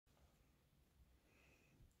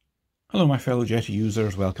Hello my fellow Jeti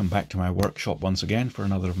users, welcome back to my workshop once again for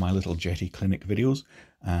another of my little Jeti clinic videos,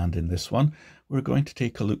 and in this one we're going to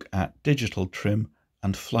take a look at digital trim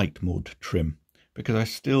and flight mode trim, because I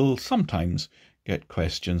still sometimes get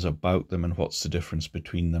questions about them and what's the difference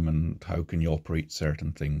between them and how can you operate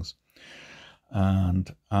certain things.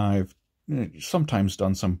 And I've sometimes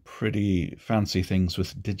done some pretty fancy things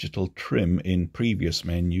with digital trim in previous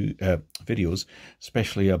videos,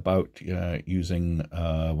 especially about using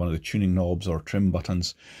one of the tuning knobs or trim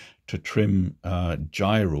buttons to trim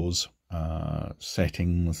gyros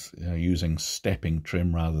settings using stepping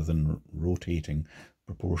trim rather than rotating,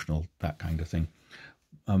 proportional, that kind of thing.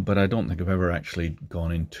 But I don't think I've ever actually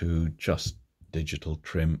gone into just digital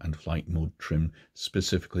trim and flight mode trim,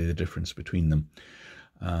 specifically the difference between them.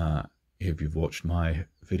 If you've watched my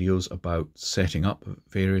videos about setting up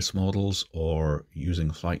various models or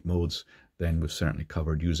using flight modes, then we've certainly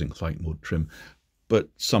covered using flight mode trim. But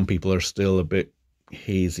some people are still a bit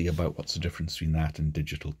hazy about what's the difference between that and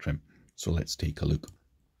digital trim. So let's take a look.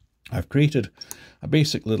 I've created a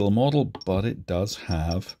basic little model, but it does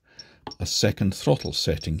have a second throttle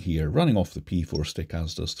setting here, running off the P4 stick,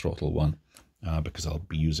 as does throttle 1, because I'll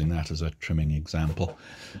be using that as a trimming example.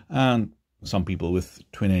 And some people with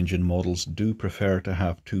twin engine models do prefer to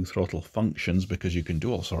have two throttle functions, because you can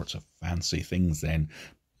do all sorts of fancy things then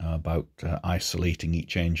about isolating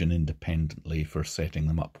each engine independently for setting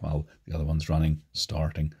them up while the other one's running,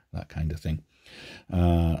 starting, that kind of thing.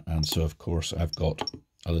 And so of course I've got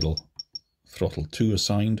a little throttle 2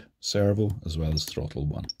 assigned servo as well as throttle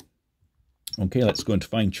 1. Okay, let's go into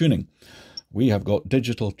fine tuning. We have got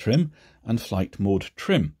digital trim and flight mode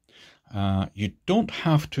trim. You don't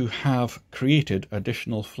have to have created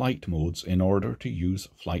additional flight modes in order to use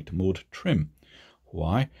flight mode trim.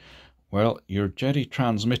 Why? Well, your Jeti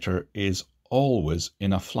transmitter is always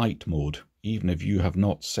in a flight mode, even if you have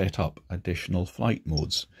not set up additional flight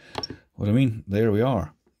modes. What I mean, there we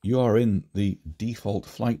are. You are in the default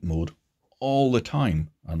flight mode all the time,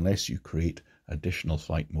 unless you create additional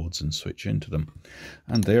flight modes and switch into them.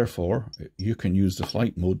 And therefore, you can use the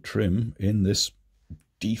flight mode trim in this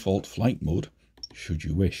default flight mode, should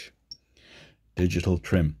you wish. Digital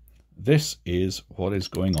trim. This is what is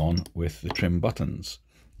going on with the trim buttons.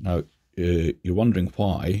 Now, you're wondering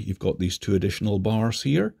why you've got these two additional bars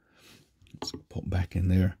here. Let's pop back in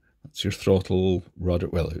there. That's your throttle, rudder.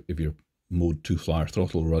 Well, if you're mode 2 flyer,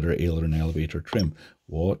 throttle, rudder, aileron, elevator, trim.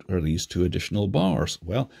 What are these two additional bars?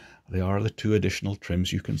 Well, they are the two additional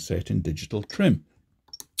trims you can set in digital trim.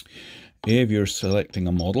 If you're selecting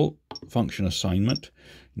a model, function assignment,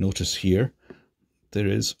 notice here there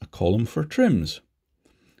is a column for trims.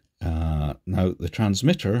 Now the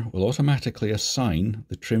transmitter will automatically assign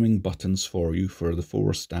the trimming buttons for you for the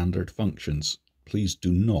 4 standard functions. Please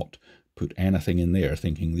do not put anything in there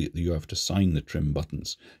thinking that you have to assign the trim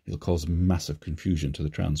buttons. It'll cause massive confusion to the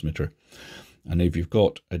transmitter. And if you've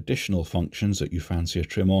got additional functions that you fancy a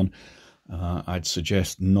trim on, I'd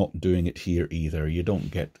suggest not doing it here either. You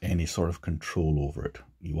don't get any sort of control over it.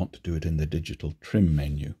 You want to do it in the digital trim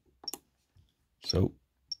menu. So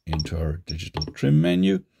into our digital trim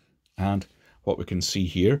menu, and what we can see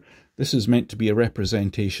here, this is meant to be a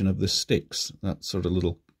representation of the sticks. That sort of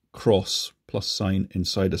little cross plus sign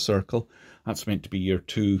inside a circle, that's meant to be your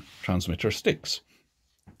 2 transmitter sticks.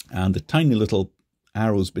 And the tiny little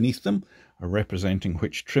arrows beneath them are representing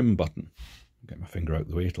which trim button. Get my finger out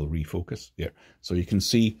the way, it'll refocus there. So you can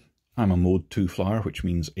see I'm a mode 2 flyer, which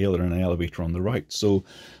means aileron and elevator on the right. So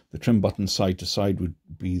the trim button side to side would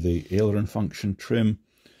be the aileron function trim,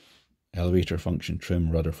 elevator function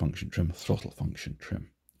trim, rudder function trim, throttle function trim.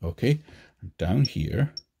 Okay, and down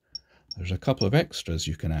here there's a couple of extras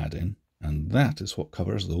you can add in, and that is what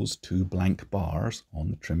covers those 2 blank bars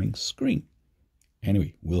on the trimming screen.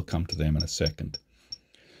 Anyway, we'll come to them in a second.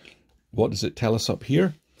 What does it tell us up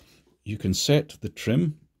here? You can set the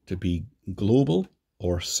trim to be global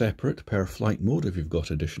or separate per flight mode if you've got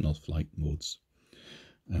additional flight modes.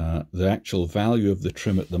 The actual value of the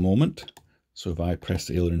trim at the moment, so if I press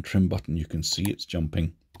the aileron trim button, you can see it's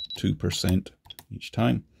jumping 2% each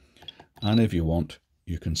time. And if you want,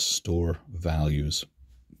 you can store values.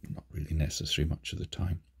 Not really necessary much of the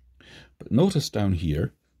time. But notice down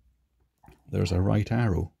here, there's a right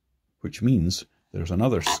arrow, which means there's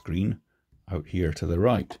another screen out here to the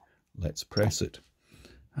right. Let's press it.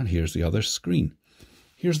 And here's the other screen.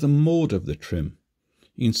 Here's the mode of the trim.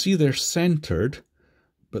 You can see they're centered,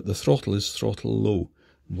 but the throttle is throttle low.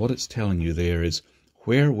 And what it's telling you there is,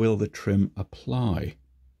 where will the trim apply?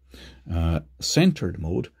 Centered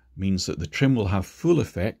mode means that the trim will have full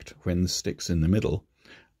effect when the stick's in the middle,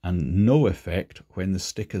 and no effect when the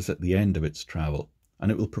stick is at the end of its travel.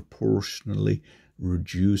 and it will proportionally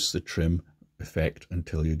reduce the trim effect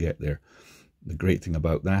until you get there. The great thing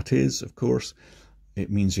about that is, of course,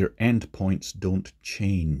 it means your end points don't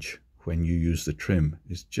change when you use the trim.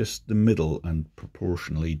 It's just the middle and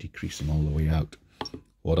proportionally decreasing all the way out.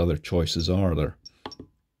 What other choices are there?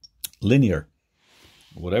 Linear.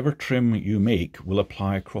 Whatever trim you make will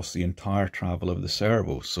apply across the entire travel of the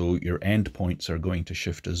servo, so your end points are going to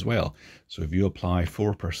shift as well. So if you apply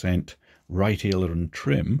 4% right aileron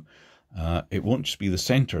trim, it won't just be the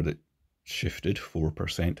center that shifted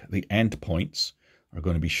 4%, the end points are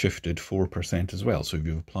going to be shifted 4% as well. So if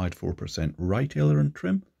you've applied 4% right aileron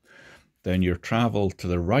trim, then your travel to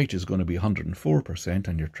the right is going to be 104%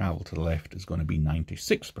 and your travel to the left is going to be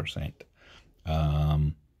 96%.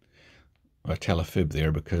 I tell a fib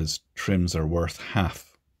there because trims are worth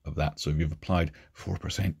half of that. So if you've applied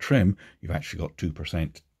 4% trim, you've actually got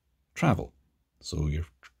 2% travel. So your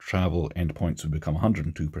travel endpoints would become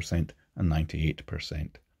 102% and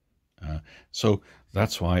 98%. So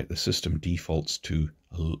that's why the system defaults to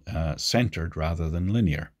centered rather than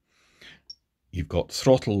linear. You've got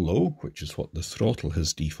throttle low, which is what the throttle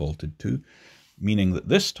has defaulted to, meaning that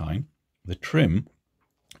this time the trim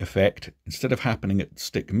effect, instead of happening at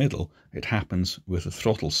stick middle, it happens with the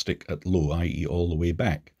throttle stick at low, i.e. all the way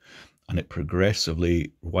back, and it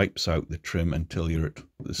progressively wipes out the trim until you're at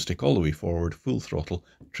the stick all the way forward, full throttle.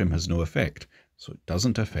 Trim has no effect, so it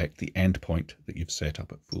doesn't affect the end point that you've set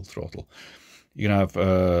up at full throttle. You can have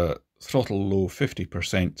throttle low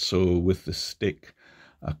 50%, so with the stick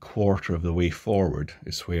a quarter of the way forward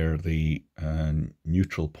is where the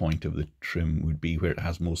neutral point of the trim would be, where it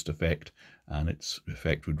has most effect, and its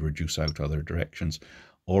effect would reduce out other directions.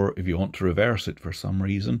 Or if you want to reverse it for some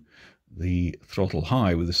reason, the throttle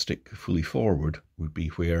high with the stick fully forward would be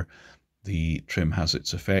where the trim has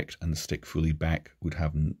its effect, and the stick fully back would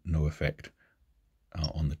have no effect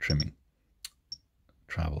on the trimming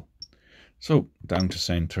travel. So down to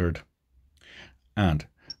centered, and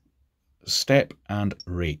step and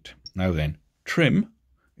rate. Now then, trim,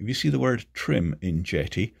 if you see the word trim in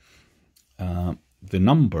Jeti, the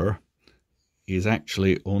number is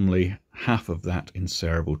actually only half of that in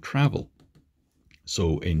servo travel.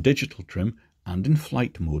 So in digital trim and in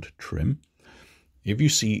flight mode trim, if you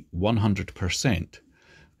see 100%,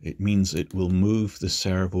 it means it will move the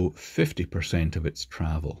servo 50% of its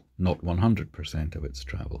travel, not 100% of its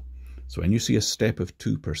travel. So when you see a step of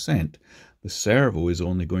 2%, the servo is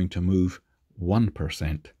only going to move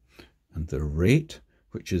 1%. And the rate,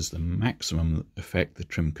 which is the maximum effect the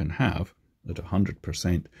trim can have, at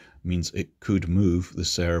 100%, means it could move the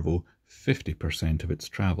servo 50% of its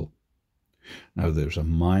travel. Now there's a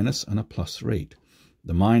minus and a plus rate.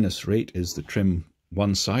 The minus rate is the trim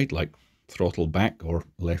one side, like throttle back or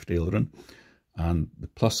left aileron, and the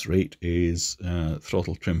plus rate is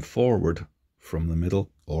throttle trim forward from the middle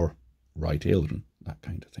or right aileron, that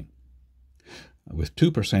kind of thing. With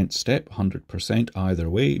 2% step, 100% either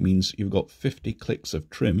way means you've got 50 clicks of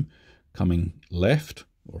trim coming left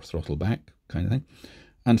or throttle back kind of thing,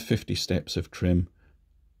 and 50 steps of trim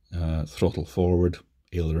throttle forward,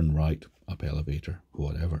 aileron right, up elevator,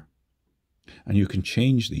 whatever. And you can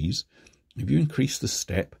change these. If you increase the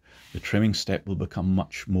step, the trimming step will become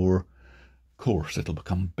much more coarse, it'll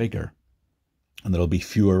become bigger, and there'll be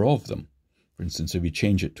fewer of them. For instance, if you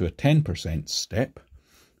change it to a 10% step,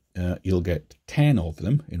 you'll get 10 of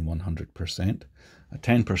them in 100%. A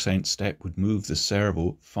 10% step would move the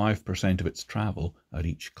servo 5% of its travel at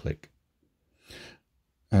each click.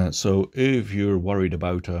 So if you're worried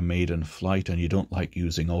about a maiden flight and you don't like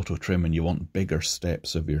using auto trim and you want bigger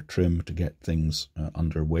steps of your trim to get things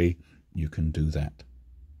underway, you can do that.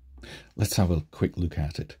 Let's have a quick look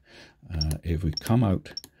at it. If we come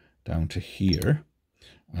out down to here,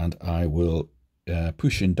 and I will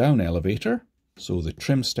push in down elevator, so the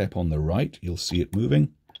trim step on the right, you'll see it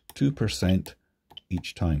moving 2%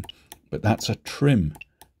 each time. But that's a trim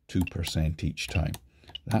 2% each time.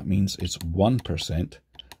 That means it's 1%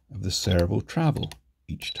 of the servo travel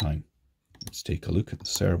each time. Let's take a look at the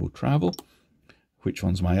servo travel. Which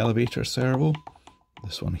one's my elevator servo?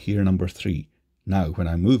 This one here, number 3. Now, when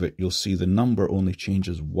I move it, you'll see the number only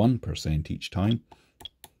changes 1% each time.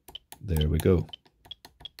 There we go.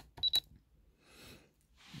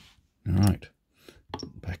 All right,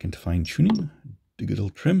 back into fine tuning, digital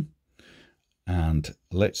trim, and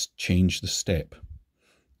let's change the step.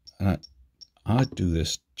 I do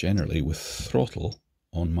this generally with throttle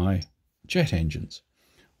on my jet engines.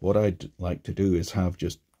 What I'd like to do is have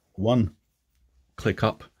just one click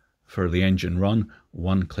up for the engine run,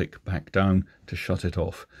 one click back down to shut it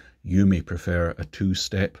off. You may prefer a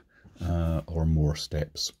 2-step or more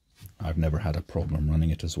steps. I've never had a problem running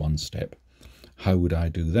it as one step. How would I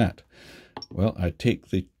do that? Well, I'd take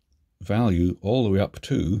the value all the way up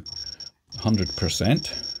to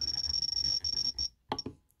 100%.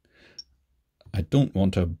 I don't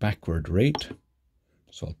want a backward rate,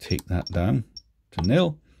 so I'll take that down to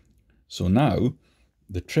 0. So now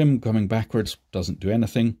the trim coming backwards doesn't do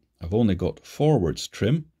anything. I've only got forwards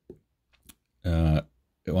trim at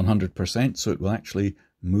 100%, so it will actually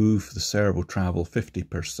move the servo travel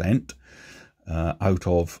 50% out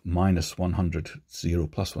of minus 100, 0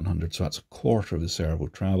 plus 100, so that's a quarter of the servo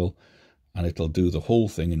travel, and it'll do the whole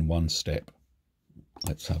thing in one step.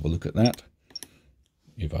 Let's have a look at that.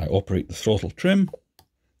 If I operate the throttle trim,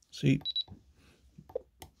 see,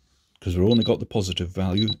 because we've only got the positive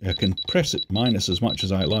value, I can press it minus as much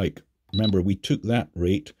as I like. Remember, we took that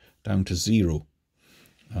rate down to 0.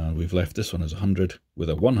 We've left this one as 100 with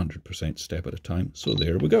a 100% step at a time. So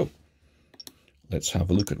there we go. Let's have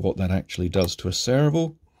a look at what that actually does to a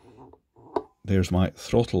servo. There's my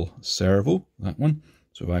throttle servo, that one.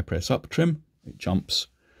 So if I press up trim, it jumps.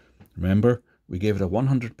 Remember, we gave it a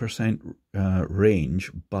 100%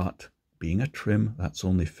 range, but being a trim, that's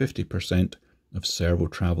only 50% of servo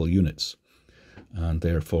travel units. And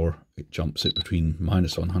therefore, it jumps it between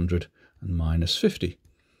minus 100 and minus 50.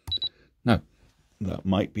 Now, that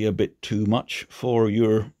might be a bit too much for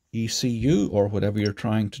your ECU or whatever you're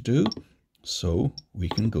trying to do. So we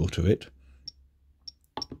can go to it.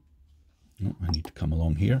 Oh, I need to come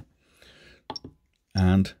along here.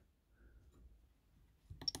 And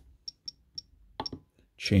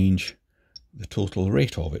change the total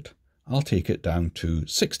rate of it. I'll take it down to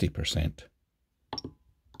 60%.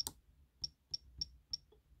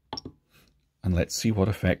 And let's see what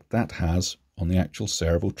effect that has on the actual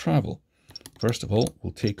servo travel. First of all,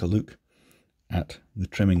 we'll take a look at the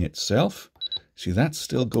trimming itself. See, that's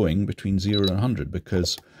still going between 0 and 100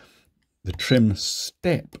 because the trim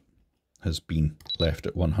step has been left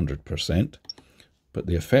at 100%, but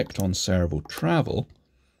the effect on servo travel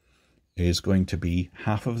is going to be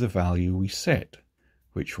half of the value we set,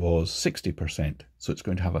 which was 60%. So it's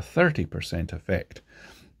going to have a 30% effect.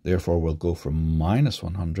 Therefore, we'll go from minus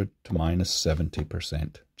 100 to minus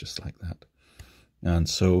 70%, just like that. And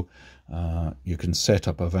so you can set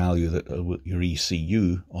up a value that your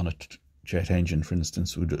ECU on a jet engine, for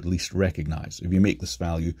instance, would at least recognize. If you make this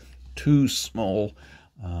value too small,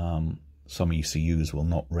 some ECUs will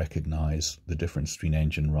not recognize the difference between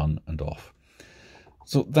engine run and off.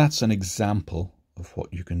 So that's an example of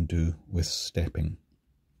what you can do with stepping.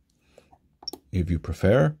 If you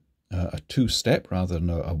prefer a two-step rather than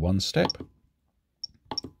a one-step,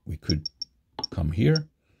 we could come here.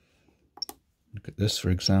 Look at this, for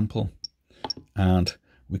example, and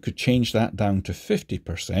we could change that down to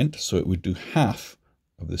 50%, so it would do half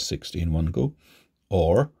of the 60 in one go,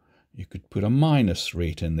 or you could put a minus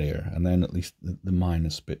rate in there, and then at least the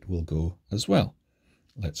minus bit will go as well.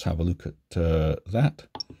 Let's have a look at that.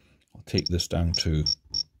 I'll take this down to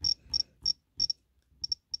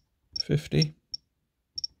 50.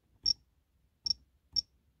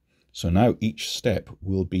 So now each step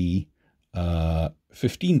will be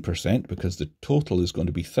 15% because the total is going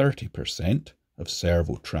to be 30% of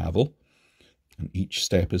servo travel, and each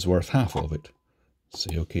step is worth half of it.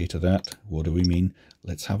 Say OK to that. What do we mean?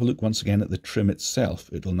 Let's have a look once again at the trim itself.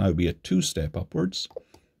 It will now be a two-step upwards.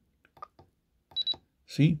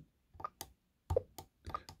 See?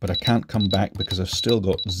 But I can't come back because I've still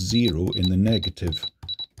got 0 in the negative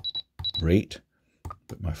rate,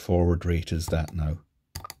 but my forward rate is that now.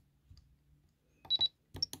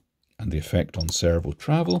 And the effect on servo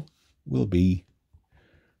travel will be,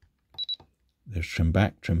 there's trim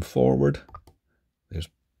back, trim forward, there's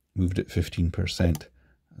moved it 15%,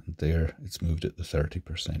 and there it's moved it to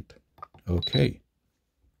 30%. Okay.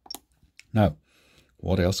 Now,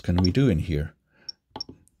 what else can we do in here?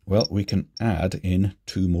 Well, we can add in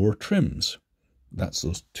 2 more trims. That's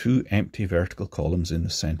those 2 empty vertical columns in the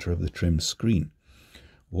center of the trim screen.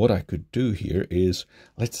 What I could do here is,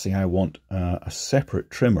 let's say I want a separate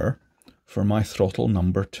trimmer for my throttle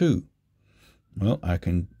number 2. Well, I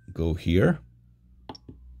can go here.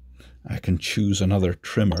 I can choose another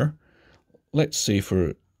trimmer. Let's say,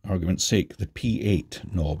 for argument's sake, the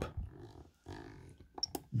P8 knob.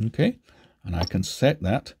 Okay, and I can set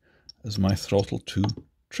that as my throttle 2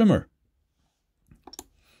 trimmer.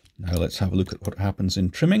 Now let's have a look at what happens in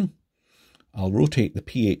trimming. I'll rotate the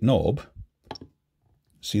P8 knob.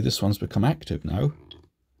 See, this one's become active now.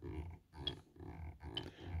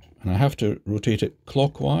 And I have to rotate it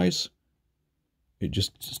clockwise. It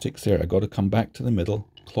just sticks there. I've got to come back to the middle,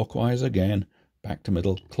 clockwise again, back to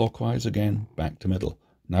middle, clockwise again, back to middle.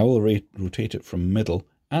 Now I'll rotate it from middle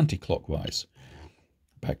anti-clockwise,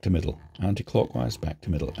 back to middle, anti-clockwise, back to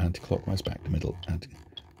middle, anti-clockwise, back to middle, and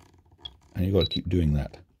you've got to keep doing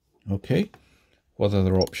that. Okay, what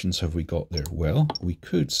other options have we got there? Well, we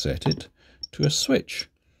could set it to a switch.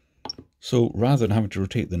 So rather than having to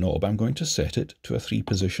rotate the knob, I'm going to set it to a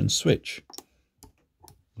 3-position switch.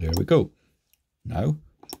 There we go. Now,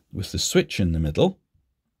 with the switch in the middle,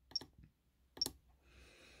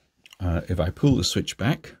 if I pull the switch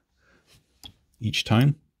back, each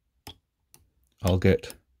time I'll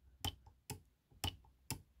get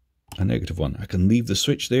a -1. I can leave the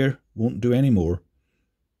switch there, won't do any more.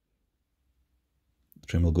 The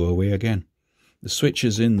trim will go away again. The switch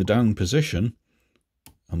is in the down position.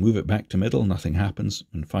 I'll move it back to middle, nothing happens.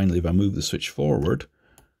 And finally, if I move the switch forward,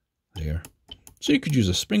 there. So you could use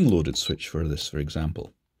a spring-loaded switch for this, for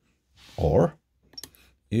example. Or,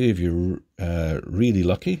 if you're really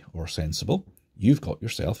lucky or sensible, you've got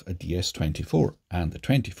yourself a DS24. And the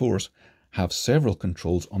 24s have several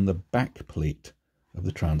controls on the back plate of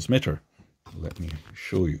the transmitter. Let me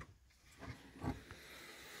show you.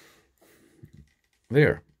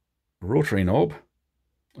 There, rotary knob,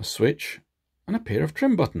 a switch, and a pair of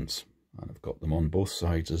trim buttons. And I've got them on both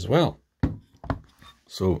sides as well.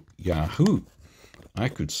 So, yahoo! I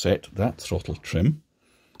could set that throttle trim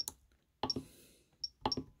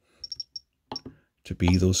to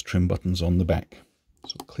be those trim buttons on the back.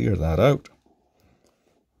 So clear that out,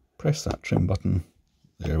 press that trim button,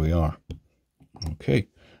 there we are. Okay,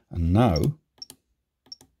 and now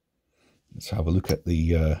let's have a look at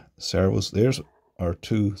the servos. There's our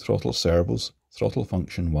 2 throttle servos, throttle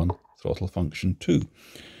function 1, throttle function 2.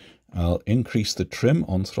 I'll increase the trim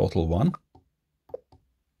on throttle 1,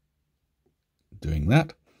 doing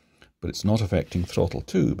that, but it's not affecting throttle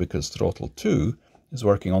 2 because throttle 2 is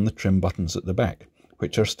working on the trim buttons at the back,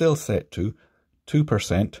 which are still set to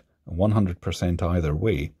 2% and 100% either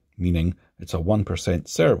way, meaning it's a 1%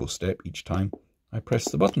 servo step each time I press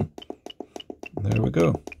the button. There we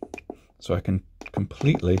go. So I can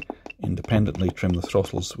completely independently trim the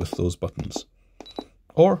throttles with those buttons.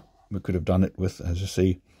 Or we could have done it with, as I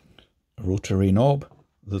say, a rotary knob,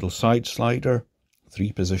 little side slider,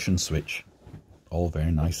 3-position switch. All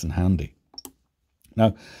very nice and handy.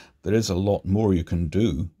 Now, there is a lot more you can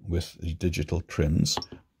do with the digital trims,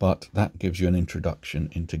 but that gives you an introduction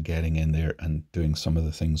into getting in there and doing some of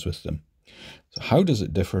the things with them. So how does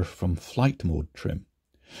it differ from flight mode trim?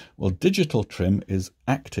 Well, digital trim is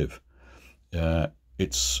active.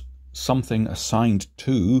 It's something assigned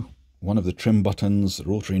to one of the trim buttons,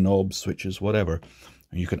 rotary knobs, switches, whatever.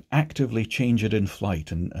 And you can actively change it in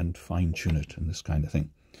flight and fine-tune it and this kind of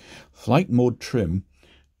thing. Flight mode trim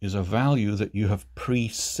is a value that you have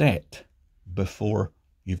preset before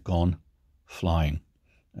you've gone flying.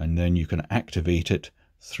 And then you can activate it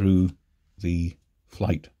through the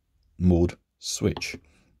flight mode switch.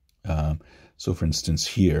 So for instance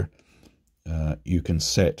here, you can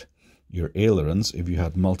set your ailerons, if you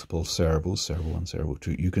had multiple servos, servo 1, servo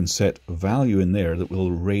 2, you can set a value in there that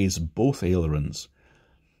will raise both ailerons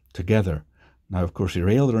together. Now, of course, your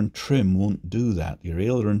aileron trim won't do that. Your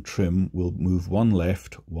aileron trim will move one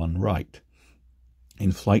left, one right.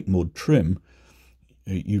 In flight mode trim,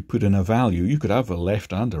 you put in a value. You could have a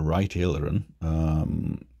left and a right aileron,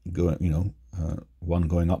 one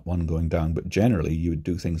going up, one going down. But generally, you would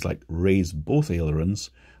do things like raise both ailerons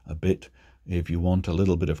a bit if you want a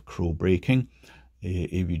little bit of crow braking.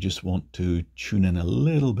 If you just want to tune in a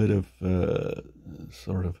little bit of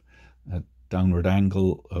sort of a downward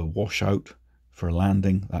angle, a washout for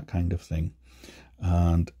landing, that kind of thing.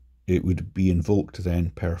 And it would be invoked then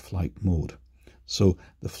per flight mode. So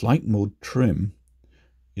the flight mode trim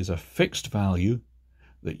is a fixed value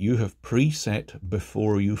that you have preset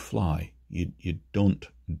before you fly. You don't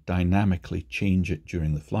dynamically change it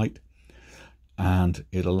during the flight, and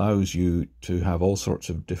it allows you to have all sorts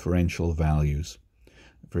of differential values.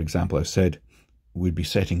 For example, I've said we'd be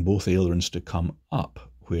setting both ailerons to come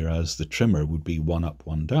up, whereas the trimmer would be one up,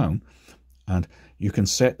 one down. And you can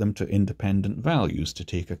set them to independent values to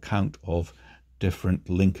take account of different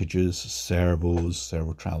linkages, servos,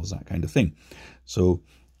 servo travels, that kind of thing. So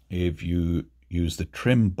if you use the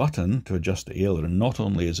trim button to adjust the aileron, not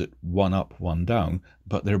only is it one up, one down,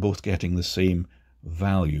 but they're both getting the same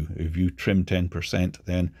value. If you trim 10%,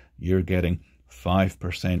 then you're getting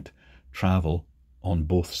 5% travel on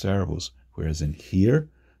both servos. Whereas in here,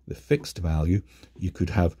 the fixed value, you could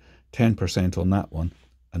have 10% on that one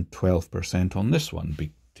and 12% on this one.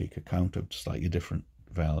 Take account of slightly different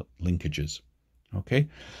linkages. Okay,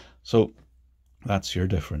 so that's your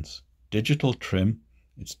difference. Digital trim,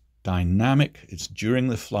 it's dynamic, it's during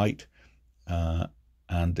the flight,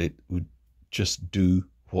 and it would just do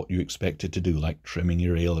what you expect it to do, like trimming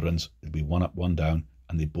your ailerons. It'll be one up, one down,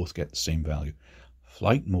 and they both get the same value.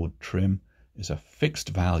 Flight mode trim is a fixed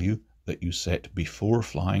value that you set before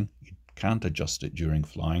flying. You can't adjust it during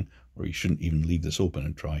flying, or you shouldn't even leave this open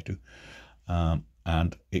and try to.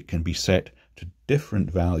 And it can be set to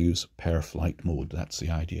different values per flight mode. That's the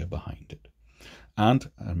idea behind it. And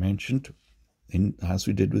I mentioned, as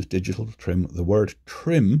we did with digital trim, the word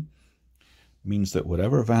trim means that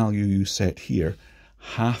whatever value you set here,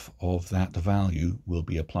 half of that value will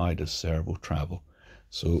be applied as servo travel.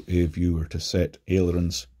 So if you were to set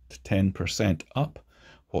ailerons to 10% up,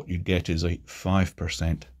 what you'd get is a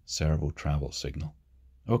 5% servo travel signal.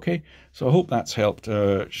 Okay, so I hope that's helped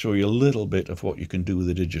show you a little bit of what you can do with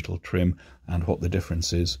the digital trim and what the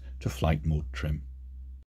difference is to flight mode trim.